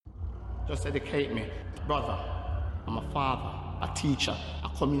Just educate me. Brother, I'm a father, a teacher, a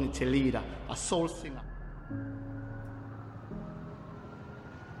community leader, a soul singer.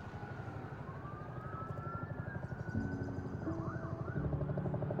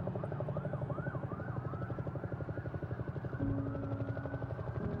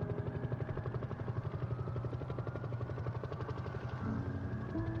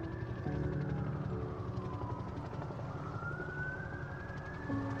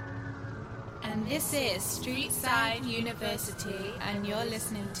 And this is Streetside University, and you're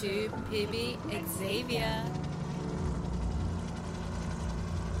listening to Pibby Xavier.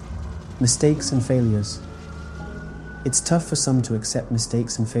 Mistakes and failures. It's tough for some to accept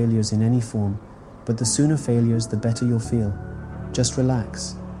mistakes and failures in any form, but the sooner failures, the better you'll feel. Just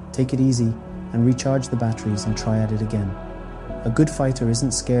relax, take it easy, and recharge the batteries and try at it again. A good fighter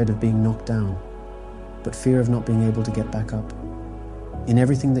isn't scared of being knocked down, but fear of not being able to get back up. In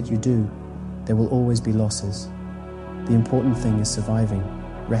everything that you do, there will always be losses. The important thing is surviving,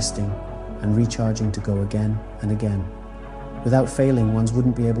 resting, and recharging to go again and again. Without failing, one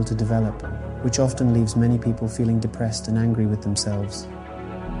wouldn't be able to develop, which often leaves many people feeling depressed and angry with themselves,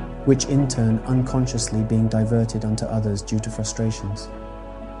 which in turn unconsciously being diverted onto others due to frustrations.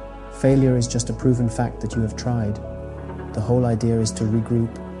 Failure is just a proven fact that you have tried. The whole idea is to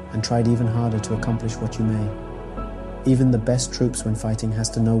regroup and try even harder to accomplish what you may. Even the best troops when fighting has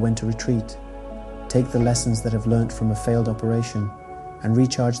to know when to retreat, take the lessons that have learnt from a failed operation, and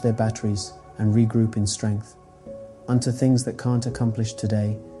recharge their batteries and regroup in strength. Unto things that can't accomplish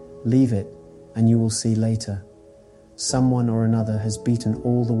today, leave it, and you will see later. Someone or another has beaten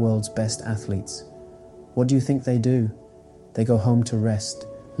all the world's best athletes. What do you think they do? They go home to rest,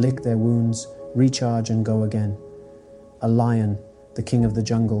 lick their wounds, recharge and go again. A lion, the king of the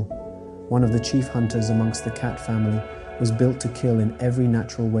jungle, one of the chief hunters amongst the cat family, was built to kill in every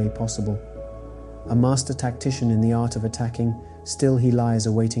natural way possible. A master tactician in the art of attacking, still he lies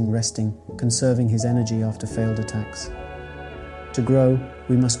awaiting resting, conserving his energy after failed attacks. To grow,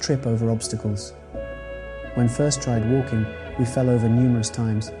 we must trip over obstacles. When first tried walking, we fell over numerous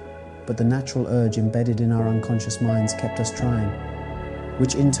times, but the natural urge embedded in our unconscious minds kept us trying,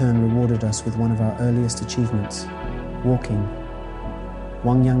 which in turn rewarded us with one of our earliest achievements, walking.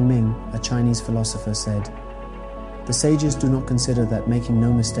 Wang Yangming, a Chinese philosopher, said, "The sages do not consider that making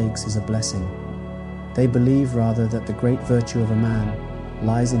no mistakes is a blessing. They believe rather that the great virtue of a man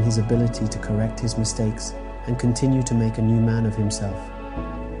lies in his ability to correct his mistakes and continue to make a new man of himself.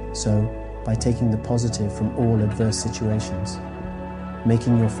 So, by taking the positive from all adverse situations,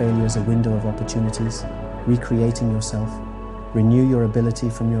 making your failures a window of opportunities, recreating yourself, renew your ability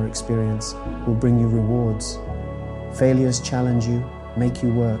from your experience will bring you rewards. Failures challenge you, make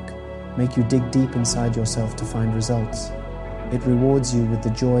you work, make you dig deep inside yourself to find results. It rewards you with the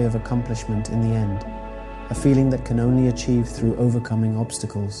joy of accomplishment in the end, a feeling that can only achieve through overcoming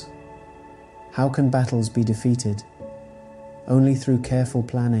obstacles. How can battles be defeated? Only through careful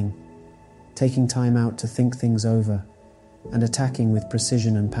planning, taking time out to think things over, and attacking with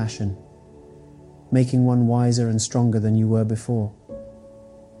precision and passion, making one wiser and stronger than you were before.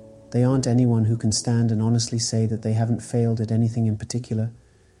 They aren't anyone who can stand and honestly say that they haven't failed at anything in particular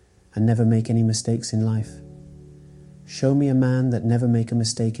and never make any mistakes in life. Show me a man that never made a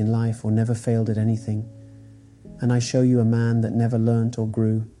mistake in life or never failed at anything, and I show you a man that never learnt or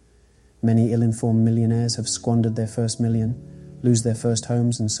grew. Many ill-informed millionaires have squandered their first million, lose their first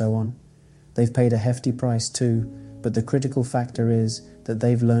homes and so on. They've paid a hefty price too, but the critical factor is that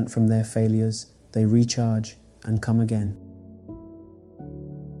they've learnt from their failures, they recharge and come again.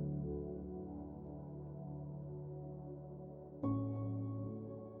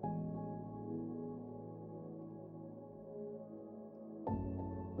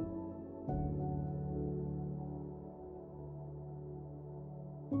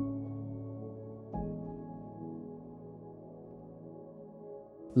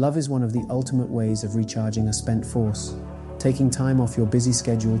 Love is one of the ultimate ways of recharging a spent force, taking time off your busy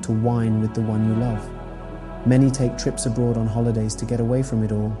schedule to wine with the one you love. Many take trips abroad on holidays to get away from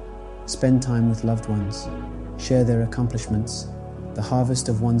it all, spend time with loved ones, share their accomplishments, the harvest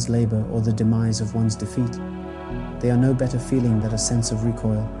of one's labor or the demise of one's defeat. They are no better feeling than a sense of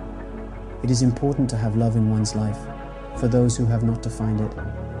recoil. It is important to have love in one's life. For those who have not to find it,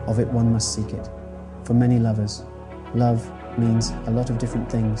 of it one must seek it. For many lovers, love means a lot of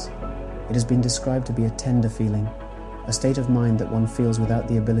different things. It has been described to be a tender feeling, a state of mind that one feels without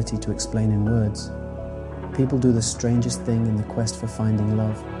the ability to explain in words. People do the strangest thing in the quest for finding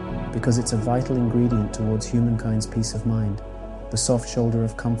love, because it's a vital ingredient towards humankind's peace of mind, the soft shoulder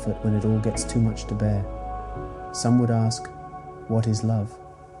of comfort when it all gets too much to bear. Some would ask, what is love?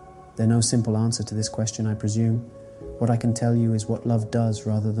 There's no simple answer to this question, I presume. What I can tell you is what love does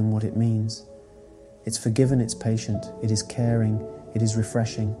rather than what it means. It's forgiving, it's patient, it is caring, it is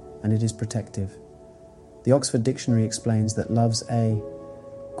refreshing, and it is protective. The Oxford Dictionary explains that love's a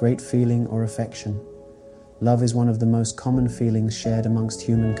great feeling or affection. Love is one of the most common feelings shared amongst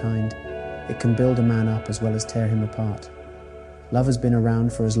humankind. It can build a man up as well as tear him apart. Love has been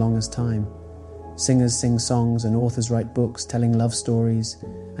around for as long as time. Singers sing songs and authors write books telling love stories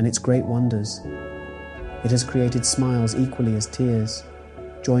and its great wonders. It has created smiles equally as tears,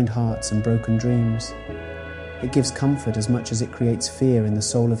 joined hearts and broken dreams. It gives comfort as much as it creates fear in the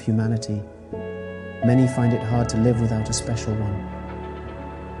soul of humanity. Many find it hard to live without a special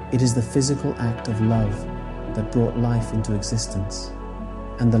one. It is the physical act of love that brought life into existence,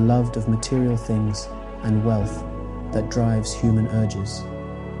 and the love of material things and wealth that drives human urges.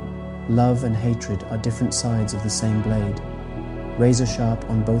 Love and hatred are different sides of the same blade, razor sharp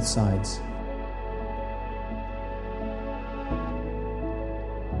on both sides.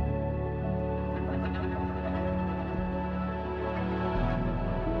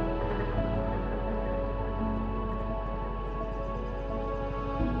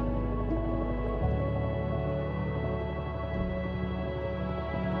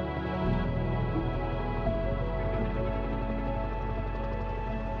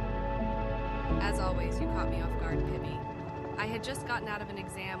 As always, you caught me off guard, Pibby. I had just gotten out of an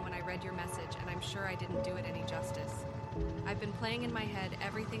exam when I read your message, and I'm sure I didn't do it any justice. I've been playing in my head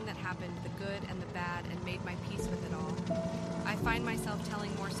everything that happened, the good and the bad, and made my peace with it all. I find myself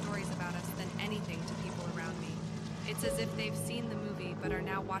telling more stories about us than anything to people around me. It's as if they've seen the movie, but are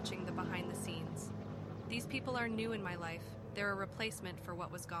now watching the behind the scenes. These people are new in my life. They're a replacement for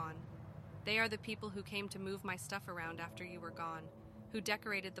what was gone. They are the people who came to move my stuff around after you were gone, who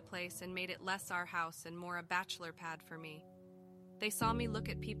decorated the place and made it less our house and more a bachelor pad for me. They saw me look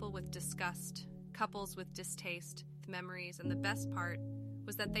at people with disgust, couples with distaste, memories, and the best part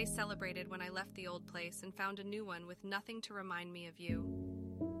was that they celebrated when I left the old place and found a new one with nothing to remind me of you.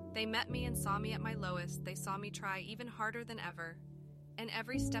 They met me and saw me at my lowest. They saw me try even harder than ever, and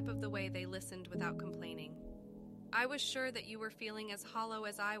every step of the way they listened without complaining. I was sure that you were feeling as hollow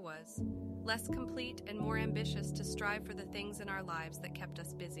as I was, less complete and more ambitious to strive for the things in our lives that kept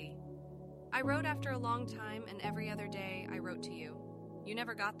us busy. I wrote after a long time, and every other day I wrote to you. You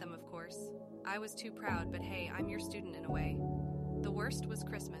never got them, of course. I was too proud, but hey, I'm your student in a way. The worst was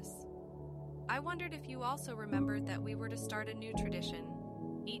Christmas. I wondered if you also remembered that we were to start a new tradition,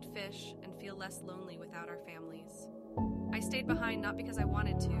 eat fish and feel less lonely without our families. I stayed behind not because I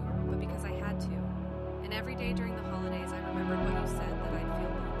wanted to, but because I had to. And every day during the holidays I remembered what you said, that I'd feel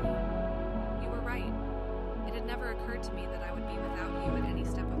lonely. You were right. It had never occurred to me that I would be without you at any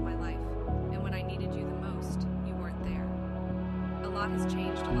step of my life, and when I needed you the most, you weren't there. A lot has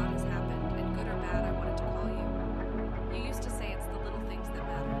changed, a lot has happened, and good or bad, I wanted to call you. You used to say it's the little things that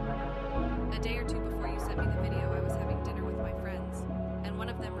matter. A day or two before you sent me the video, I was having dinner with my friends, and one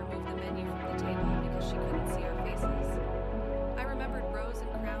of them removed the menu from the table because she couldn't see our faces. I remembered Rose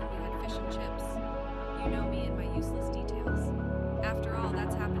and Crown, we had fish and chips. You know me and my useless details. After all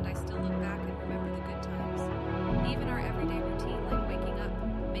that's happened, I still look back and remember the good times. Even our everyday routine, like waking up,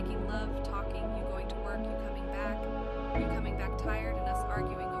 making love, talking, you going to work, you coming back tired, and us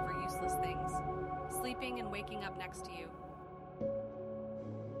arguing over useless things. Sleeping and waking up next to you.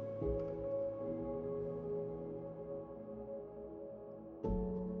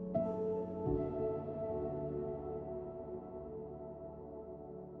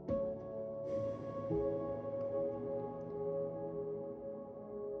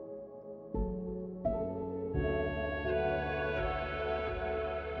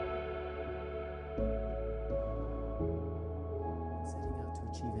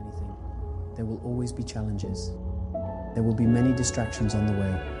 Achieve anything, there will always be challenges. There will be many distractions on the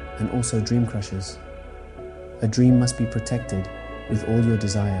way, and also dream crushers. A dream must be protected with all your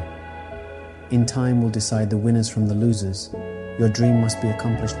desire. In time will decide the winners from the losers. Your dream must be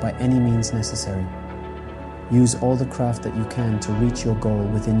accomplished by any means necessary. Use all the craft that you can to reach your goal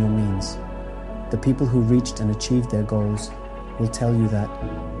within your means. The people who reached and achieved their goals will tell you that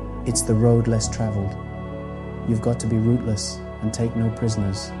it's the road less traveled. You've got to be rootless and take no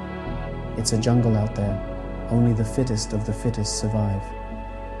prisoners. It's a jungle out there. Only the fittest of the fittest survive.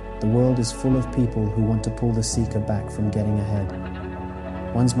 The world is full of people who want to pull the seeker back from getting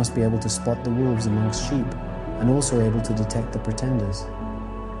ahead. Ones must be able to spot the wolves amongst sheep and also able to detect the pretenders.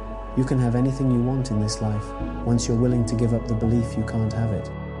 You can have anything you want in this life once you're willing to give up the belief you can't have it.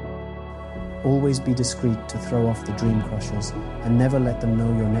 Always be discreet to throw off the dream crushers and never let them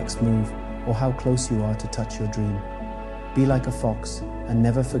know your next move or how close you are to touch your dream. Be like a fox and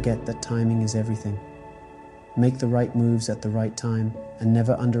never forget that timing is everything. Make the right moves at the right time and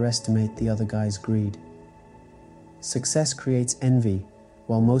never underestimate the other guy's greed. Success creates envy,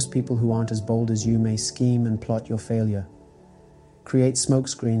 while most people who aren't as bold as you may scheme and plot your failure. Create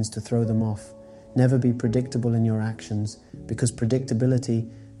smokescreens to throw them off. Never be predictable in your actions, because predictability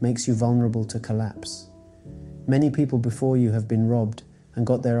makes you vulnerable to collapse. Many people before you have been robbed and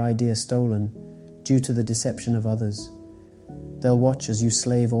got their idea stolen due to the deception of others. They'll watch as you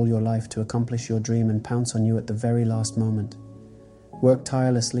slave all your life to accomplish your dream and pounce on you at the very last moment. Work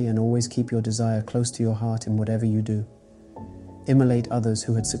tirelessly and always keep your desire close to your heart in whatever you do. Emulate others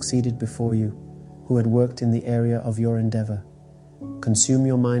who had succeeded before you, who had worked in the area of your endeavor. Consume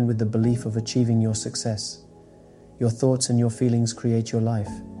your mind with the belief of achieving your success. Your thoughts and your feelings create your life.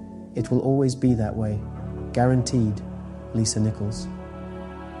 It will always be that way. Guaranteed. Lisa Nichols.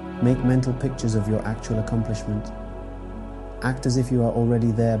 Make mental pictures of your actual accomplishment. Act as if you are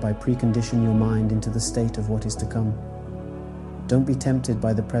already there by preconditioning your mind into the state of what is to come. Don't be tempted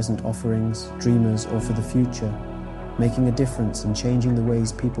by the present offerings, dreamers, or for the future, making a difference and changing the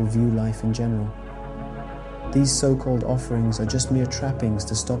ways people view life in general. These so-called offerings are just mere trappings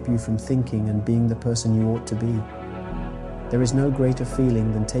to stop you from thinking and being the person you ought to be. There is no greater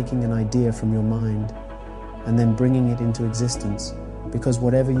feeling than taking an idea from your mind and then bringing it into existence, because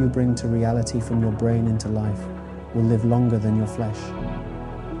whatever you bring to reality from your brain into life will live longer than your flesh.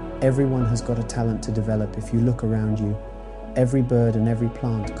 Everyone has got a talent to develop if you look around you. Every bird and every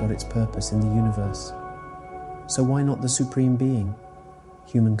plant got its purpose in the universe. So why not the supreme being,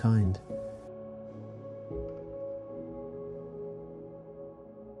 humankind?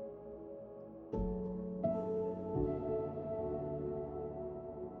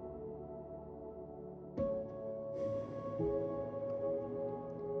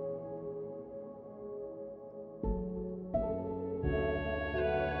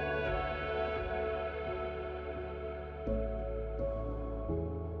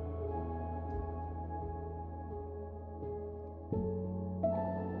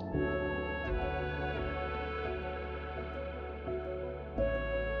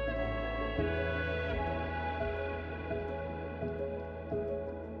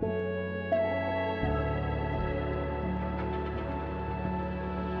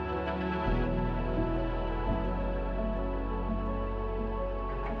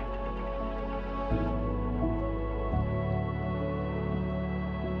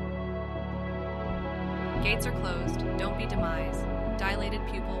 Gates are closed, don't be demise. Dilated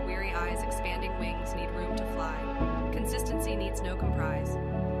pupil, weary eyes, expanding wings need room to fly. Consistency needs no comprise.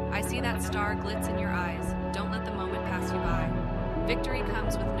 I see that star glitz in your eyes, don't let the moment pass you by. Victory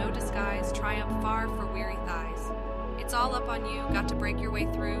comes with no disguise, triumph far for weary thighs. It's all up on you, got to break your way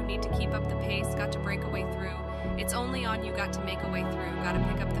through, need to keep up the pace, got to break a way through. It's only on you, got to make a way through, got to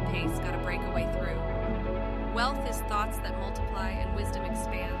pick up the pace, got to break a way through. Wealth is thoughts that multiply and wisdom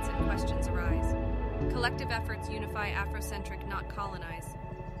expands and questions arise. Collective efforts unify Afrocentric, not colonize.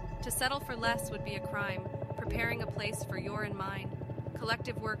 To settle for less would be a crime, preparing a place for your and mine.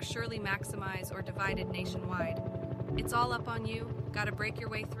 Collective work surely maximize or divided nationwide. It's all up on you, gotta break your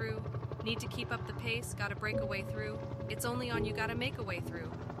way through. Need to keep up the pace, gotta break a way through. It's only on you, gotta make a way through.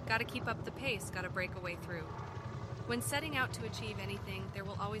 Gotta keep up the pace, gotta break a way through. When setting out to achieve anything, there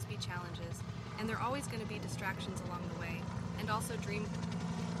will always be challenges, and there are always going to be distractions along the way, and also dream...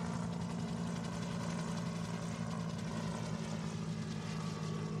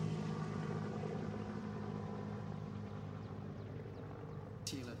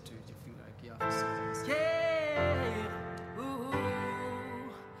 Yeah,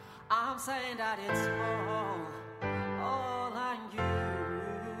 ooh, I'm saying that it's all on you.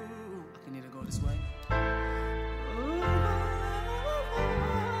 You need to go this way. Ooh,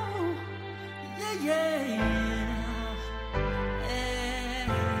 yeah, yeah. Hey.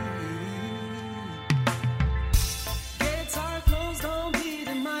 Gates are closed, don't be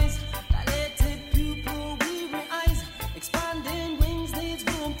demise. Dilated pupil, weary eyes. Expanding wings needs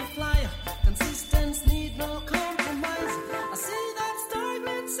room to fly. Consistence need no compromise. I see that star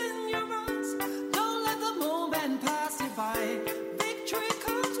glitz in your eyes. Don't let the moment pass you by.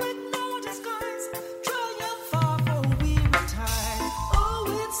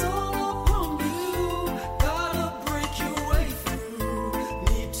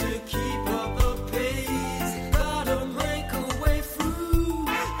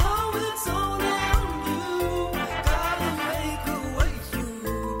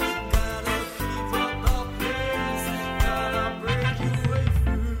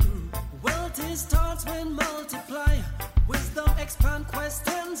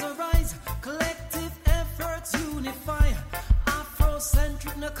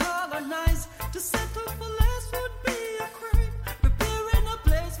 colonize. To settle for less would be a crime. Preparing a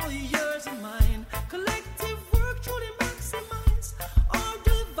place for yours and mine. Collective work truly maximize our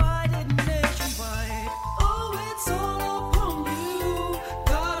divided nationwide. Oh, it's all upon you.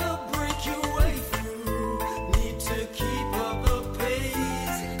 Gotta break your way through. Need to keep up the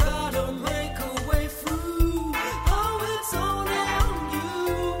pace. Gotta make a way through. Oh, it's all on you.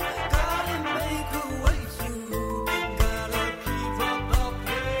 Gotta make a way through. Gotta keep up the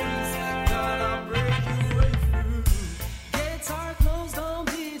pace. Gotta break your way through. Gates are closed, don't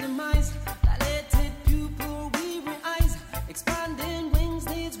be demised. Dilated pupil, weary eyes. Expanding wings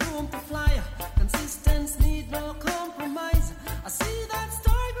needs room to fly. Consistency need no compromise. I see that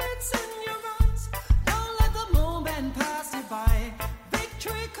star glitz in your eyes. Don't let the moment pass you by.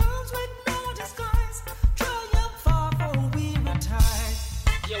 Victory comes with no disguise. Triumph far before we retire.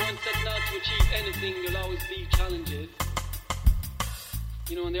 Yeah, one set out to achieve anything, there'll always be challenges.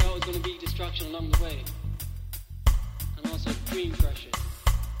 You know, and there's always going to be distraction along the way. And also dream pressure.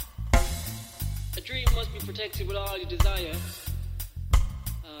 A dream must be protected with all your desire.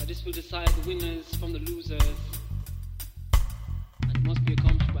 This will decide the winners from the losers. And it must be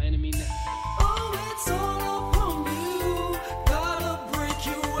accomplished by any means necessary. Oh, it's all upon you. Gotta break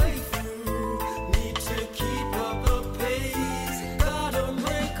your way through. Need to keep up the pace. Gotta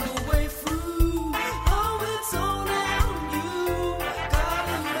make a way through. Oh, it's all on you.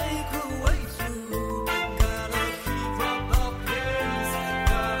 Gotta make a way through. Gotta keep up the pace.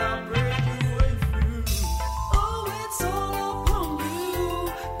 Gotta break your way through. Oh, it's all upon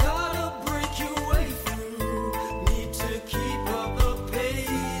you. Gotta break your way through. Need to keep up the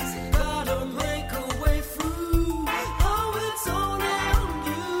pace. Gotta make a way through. Oh, it's all on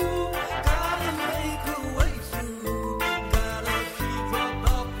you. Gotta make a way through. Gotta keep up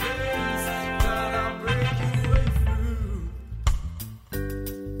the pace. Gotta break your way through.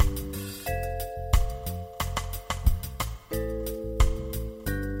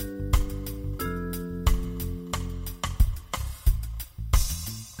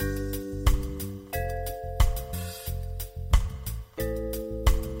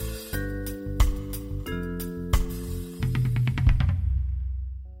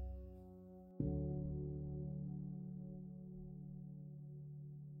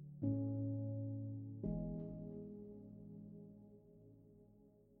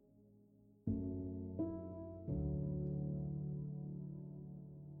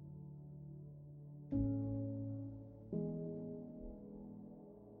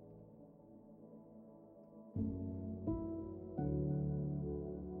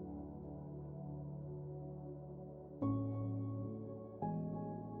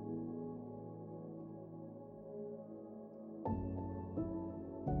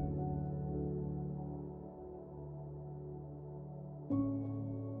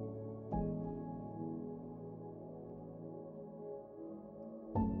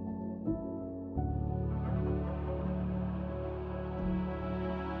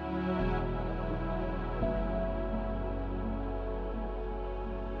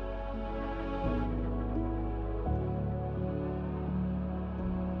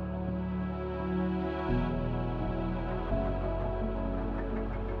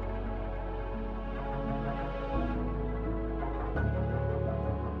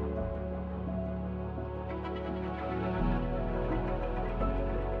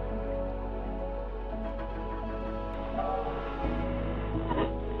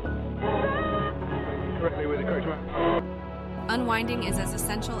 Unwinding is as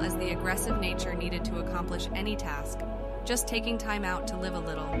essential as the aggressive nature needed to accomplish any task. Just taking time out to live a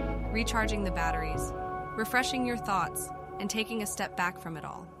little, recharging the batteries, refreshing your thoughts, and taking a step back from it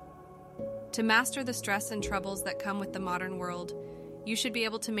all. To master the stress and troubles that come with the modern world, you should be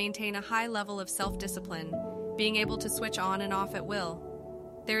able to maintain a high level of self-discipline, being able to switch on and off at will.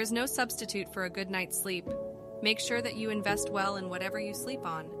 There is no substitute for a good night's sleep. Make sure that you invest well in whatever you sleep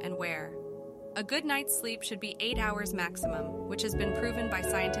on and where. A good night's sleep should be 8 hours maximum, which has been proven by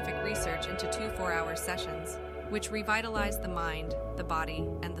scientific research into 2 4-hour sessions, which revitalize the mind, the body,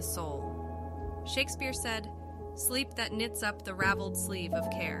 and the soul. Shakespeare said, "Sleep that knits up the raveled sleeve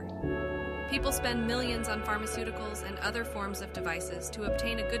of care." People spend millions on pharmaceuticals and other forms of devices to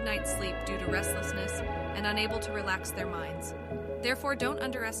obtain a good night's sleep due to restlessness and unable to relax their minds. Therefore, don't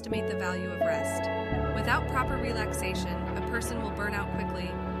underestimate the value of rest. Without proper relaxation, a person will burn out quickly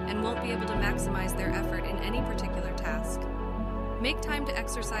and won't be able to maximize their effort in any particular task. Make time to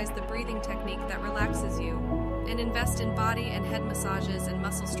exercise the breathing technique that relaxes you, and invest in body and head massages and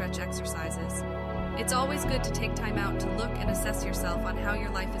muscle stretch exercises. It's always good to take time out to look and assess yourself on how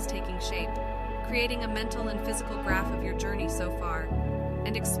your life is taking shape, creating a mental and physical graph of your journey so far.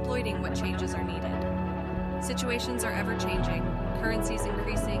 and exploiting what changes are needed. Situations are ever-changing, currencies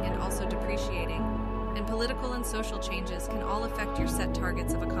increasing and also depreciating, and political and social changes can all affect your set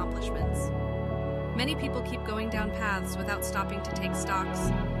targets of accomplishments. Many people keep going down paths without stopping to take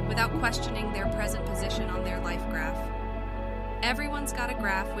stocks, without questioning their present position on their life graph. Everyone's got a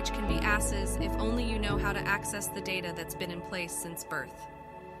graph which can be asses if only you know how to access the data that's been in place since birth.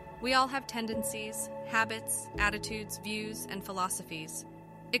 We all have tendencies, habits, attitudes, views, and philosophies.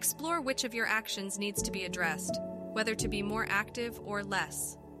 Explore which of your actions needs to be addressed, whether to be more active or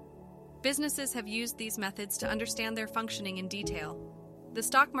less. Businesses have used these methods to understand their functioning in detail. The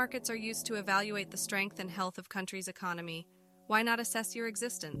stock markets are used to evaluate the strength and health of country's economy. Why not assess your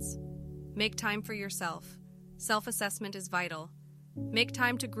existence? Make time for yourself. Self-assessment is vital. Make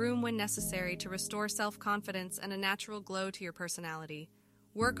time to groom when necessary to restore self-confidence and a natural glow to your personality.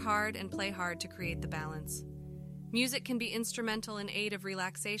 Work hard and play hard to create the balance. Music can be instrumental in aid of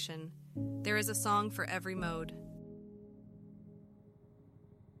relaxation. There is a song for every mode.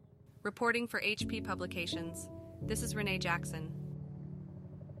 Reporting for HP Publications, this is Renee Jackson.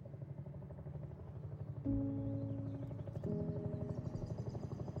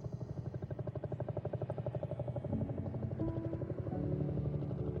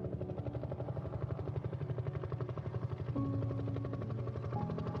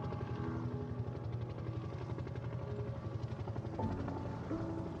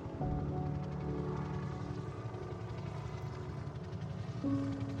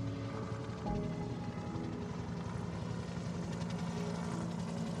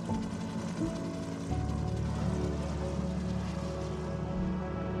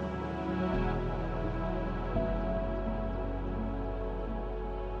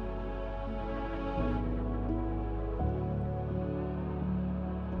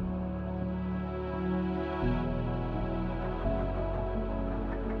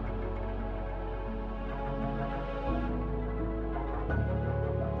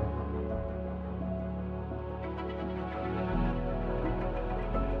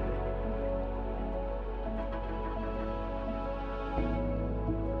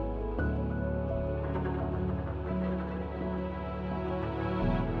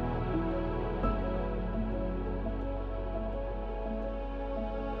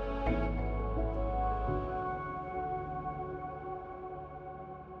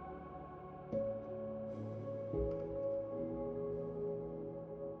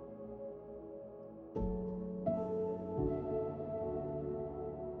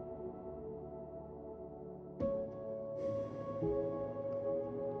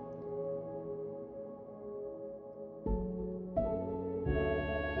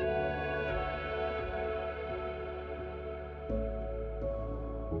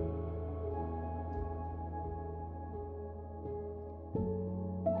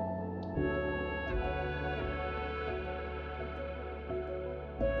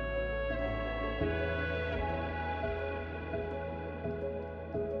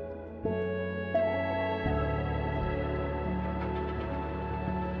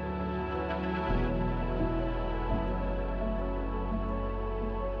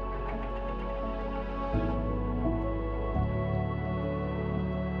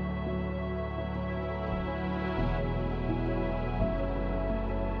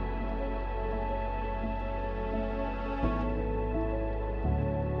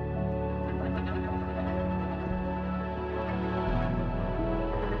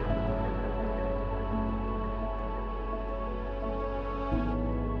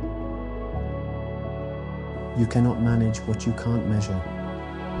 You cannot manage what you can't measure.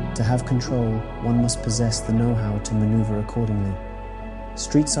 To have control, one must possess the know-how to maneuver accordingly.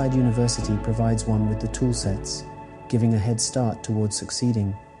 Streetside University provides one with the tool sets, giving a head start towards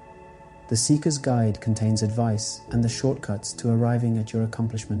succeeding. The Seeker's Guide contains advice and the shortcuts to arriving at your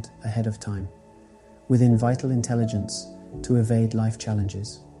accomplishment ahead of time, within vital intelligence to evade life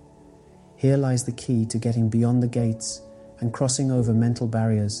challenges. Here lies the key to getting beyond the gates and crossing over mental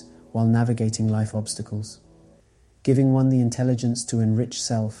barriers while navigating life obstacles, giving one the intelligence to enrich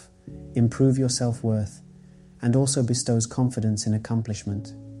self, improve your self-worth, and also bestows confidence in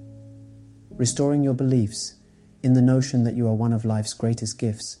accomplishment. Restoring your beliefs in the notion that you are one of life's greatest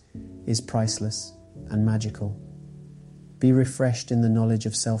gifts is priceless and magical. Be refreshed in the knowledge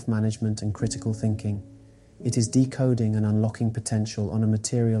of self-management and critical thinking. It is decoding and unlocking potential on a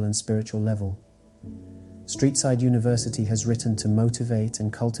material and spiritual level. Streetside University has written to motivate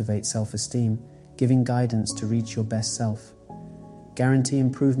and cultivate self-esteem, giving guidance to reach your best self. Guarantee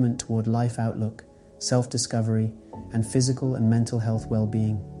improvement toward life outlook, self-discovery, and physical and mental health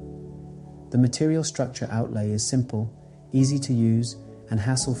well-being. The material structure outlay is simple, easy to use, and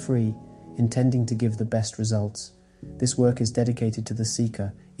hassle-free, intending to give the best results. This work is dedicated to the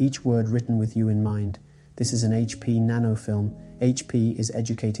seeker, each word written with you in mind. This is an HP nanofilm. HP is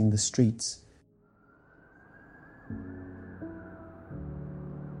educating the streets.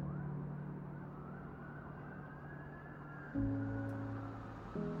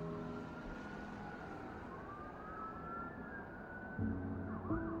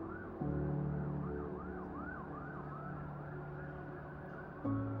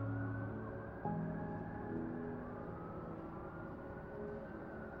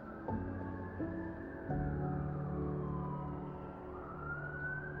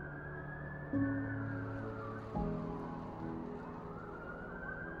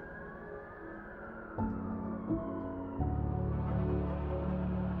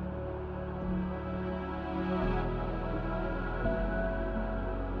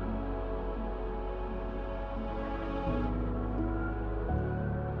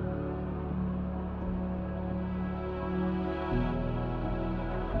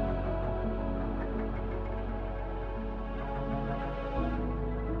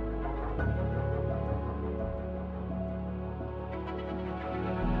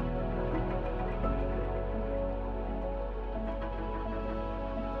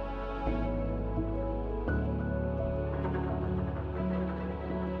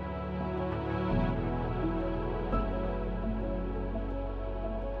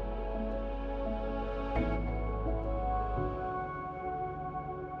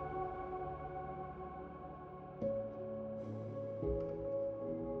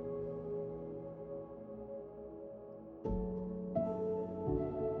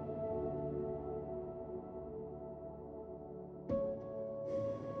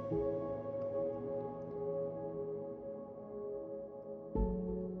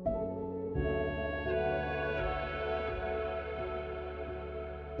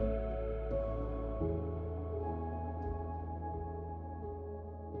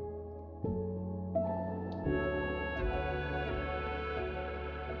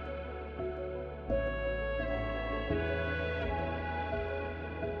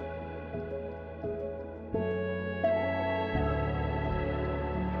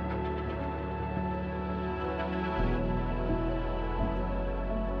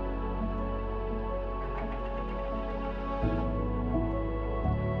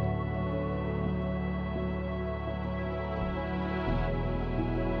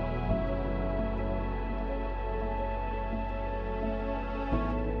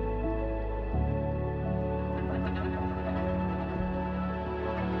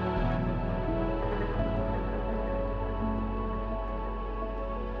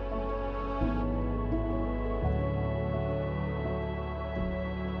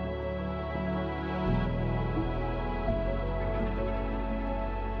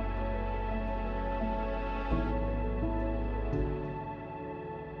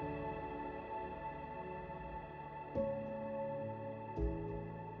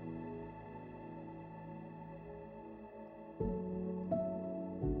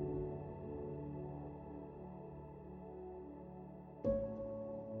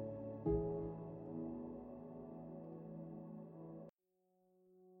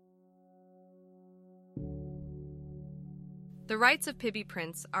 The rights of Pibby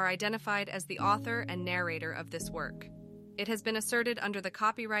Prince are identified as the author and narrator of this work. It has been asserted under the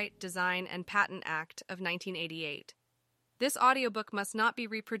Copyright, Design, and Patent Act of 1988. This audiobook must not be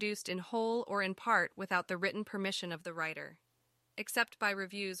reproduced in whole or in part without the written permission of the writer. Except by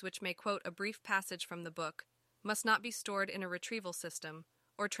reviews which may quote a brief passage from the book, must not be stored in a retrieval system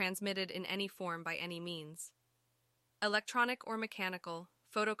or transmitted in any form by any means. Electronic or mechanical,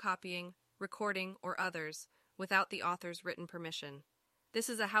 photocopying, recording, or others, without the author's written permission. This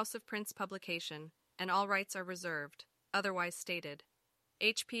is a House of Prince publication, and all rights are reserved, otherwise stated.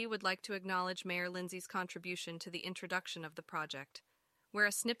 HP would like to acknowledge Mayor Lindsay's contribution to the introduction of the project, where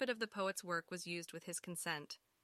a snippet of the poet's work was used with his consent.